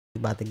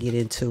About to get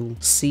into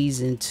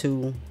season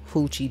 2,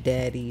 Hoochie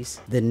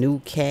Daddies, the new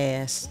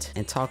cast,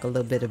 and talk a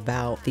little bit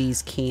about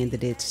these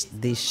candidates,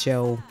 this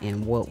show,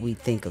 and what we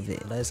think of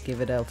it. Let's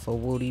give it up for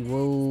Wootie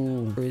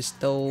Woo,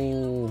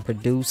 Crystal,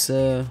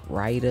 producer,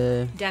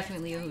 writer.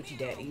 Definitely a Hoochie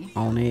Daddy.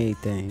 On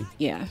everything.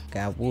 Yeah.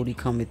 Got Wootie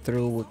coming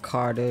through with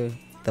Carter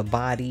the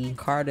Body.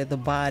 Carter the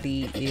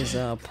Body is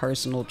a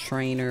personal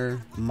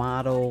trainer,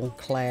 model,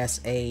 class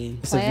A.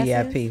 It's a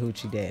VIP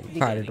Hoochie Daddy.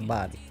 Carter the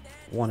Body.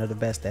 One of the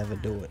best to ever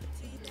do it.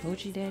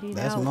 Hoochie Daddy.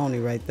 That's Moni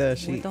right there.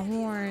 She with the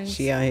horns.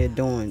 She out here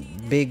doing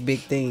big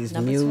things.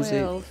 Number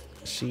music. 12.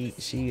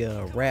 She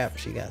rap.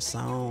 She got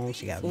songs.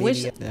 She got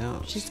videos.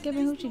 Yeah. She's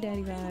giving Hoochie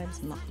Daddy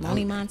vibes.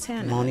 Moni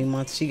Montana. Moni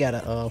Montana. She got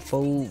a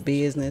food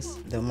business.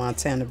 The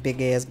Montana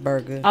Big Ass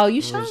Burger. Oh,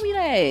 you showed me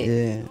that.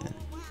 Yeah.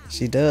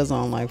 She does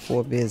own like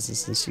 4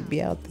 businesses, and she be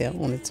out there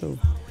on it too.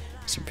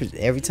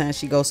 Every time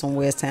she goes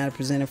somewhere, it's time to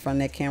present in front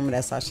of that camera.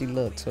 That's how she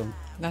look too.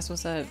 That's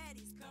what's up.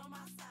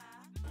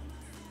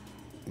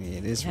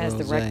 Yeah, this has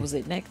Rose. The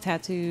requisite neck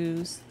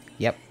tattoos.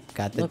 Yep,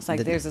 got the. Looks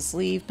like there's a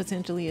sleeve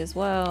potentially as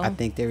well. I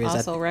think there is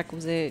also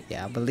requisite.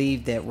 Yeah, I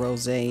believe that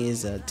Rose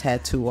is a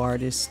tattoo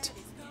artist.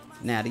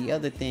 Now the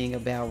other thing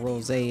about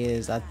Rose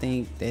is I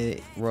think that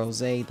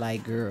Rose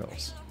like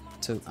girls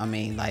too. I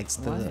mean, likes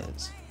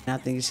studs. I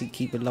think she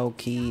keep it low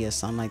key or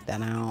something like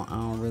that. I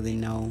don't really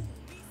know.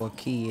 For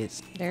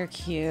kids, they're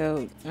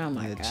cute. Oh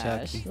my gosh!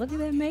 Chucky. Look at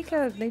that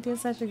makeup. They did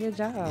such a good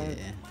job.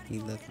 Yeah, he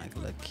looked like a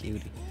little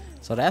cutie.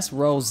 So that's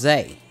Rose.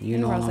 You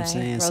know what I'm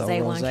saying? Rose so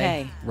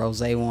 1K.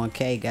 Rose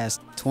 1K got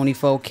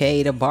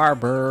 24K to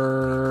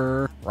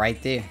barber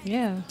right there.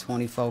 Yeah.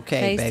 24K,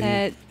 face baby.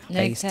 Tat,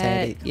 face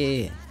tatted.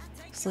 Yeah.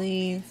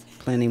 Sleeve.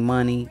 Plenty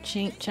money.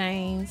 Chink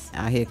chains.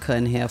 Out here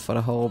cutting hair for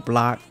the whole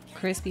block.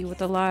 Crispy with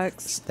the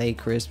locks. Stay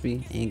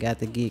crispy. Ain't got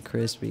to get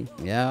crispy.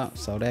 Yeah.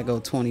 So that go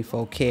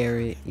 24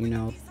 karat. You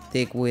know,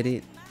 thick with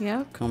it.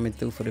 Yeah. Coming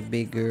through for the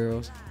big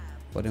girls.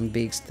 For them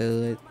big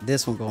stud.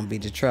 This one gonna be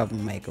the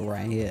troublemaker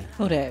right here.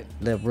 Who that?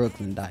 Little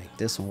Brooklyn Dyke.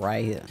 This one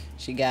right here.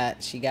 She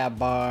got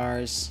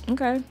bars.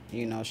 Okay.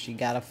 You know, she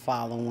got a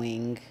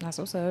following. That's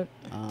what's up.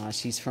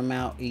 She's from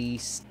out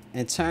east.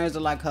 In terms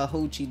of like her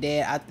Hoochie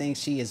Dad, I think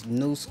she is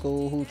new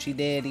school Hoochie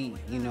Daddy.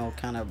 You know,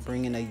 kind of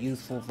bringing a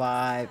youthful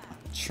vibe,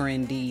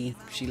 trendy.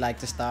 She like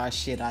to start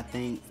shit, I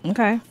think.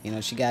 Okay. You know,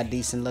 she got a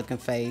decent looking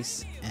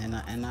face, and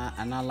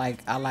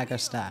I like her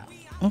style.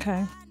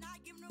 Okay.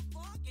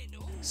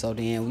 So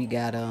then we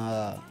got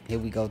here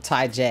we go,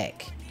 Ty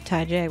Jack.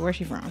 Ty Jack, where's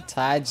she from?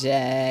 Ty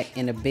Jack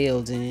in the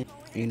building.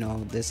 You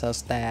know, this her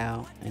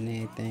style and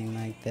everything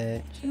like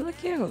that. She look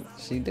cute.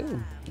 She do.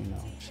 You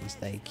know, she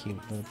stay cute,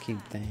 little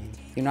cute thing.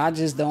 You know, I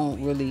just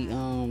don't really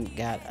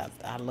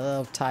I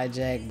love Ty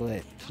Jack,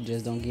 but she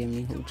just don't give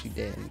me Hoochie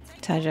Daddy.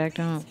 Ty Jack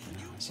don't. No,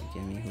 she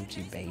give me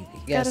Hoochie Baby.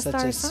 Got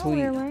such a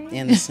sweet, right?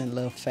 innocent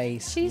little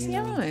face. She's you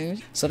know?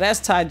 young. So that's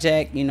Ty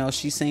Jack. You know,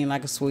 she seemed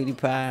like a sweetie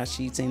pie.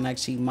 She seemed like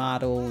she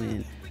model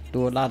and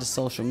do a lot of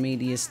social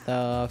media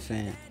stuff,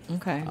 and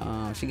okay,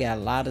 she got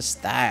a lot of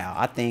style.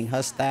 I think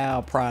her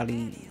style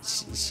probably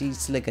she's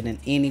slicker than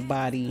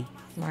anybody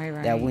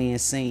that we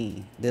ain't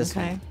seen. This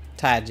one,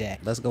 Ty Jack.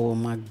 Let's go with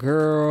my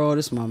girl.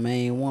 This is my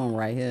main one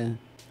right here.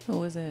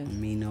 Who is it?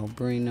 Amino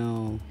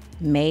Brino.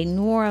 Made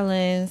New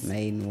Orleans.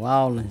 Made New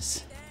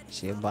Orleans.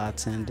 She a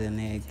bartender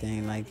and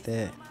everything like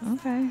that.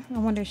 Okay, I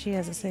wonder if she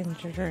has a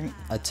signature drink.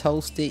 A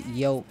toasted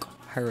yolk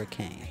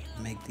hurricane.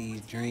 Make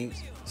these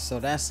drinks. So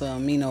that's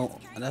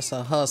that's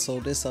a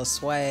hustle. This a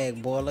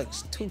swag, boy. Look,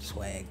 she's too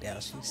swagged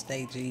out. She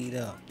stay G'd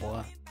up,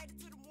 boy.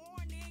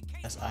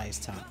 That's Ice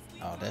Time.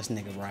 Oh, that's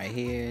nigga right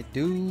here,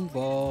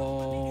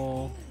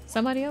 Duval.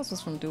 Somebody else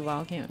was from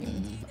Duval County.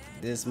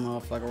 This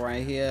motherfucker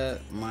right here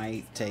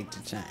might take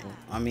the chain.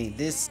 I mean,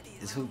 this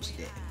is Hoochie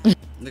Daddy.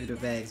 Look at the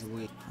bags of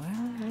weed.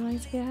 Wow, I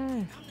like to get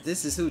high.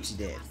 This is Hoochie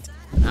Daddy.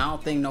 I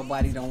don't think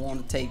nobody don't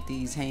want to take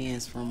these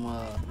hands from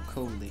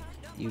Cooley.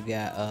 You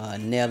got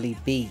Nelly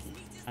B.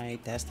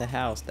 Alright, that's the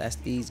house. That's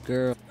these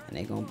girls. And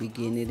they gonna be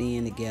getting it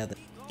in together.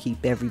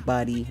 Keep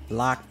everybody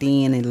locked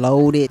in and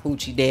loaded.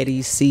 Hoochie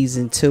Daddies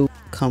season 2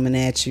 coming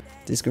at you.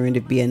 This is going to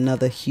be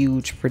another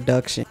huge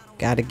production.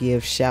 Gotta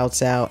give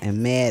shouts out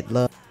and mad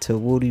love to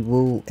Wootie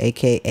Woo,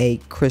 aka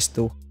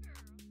Crystal.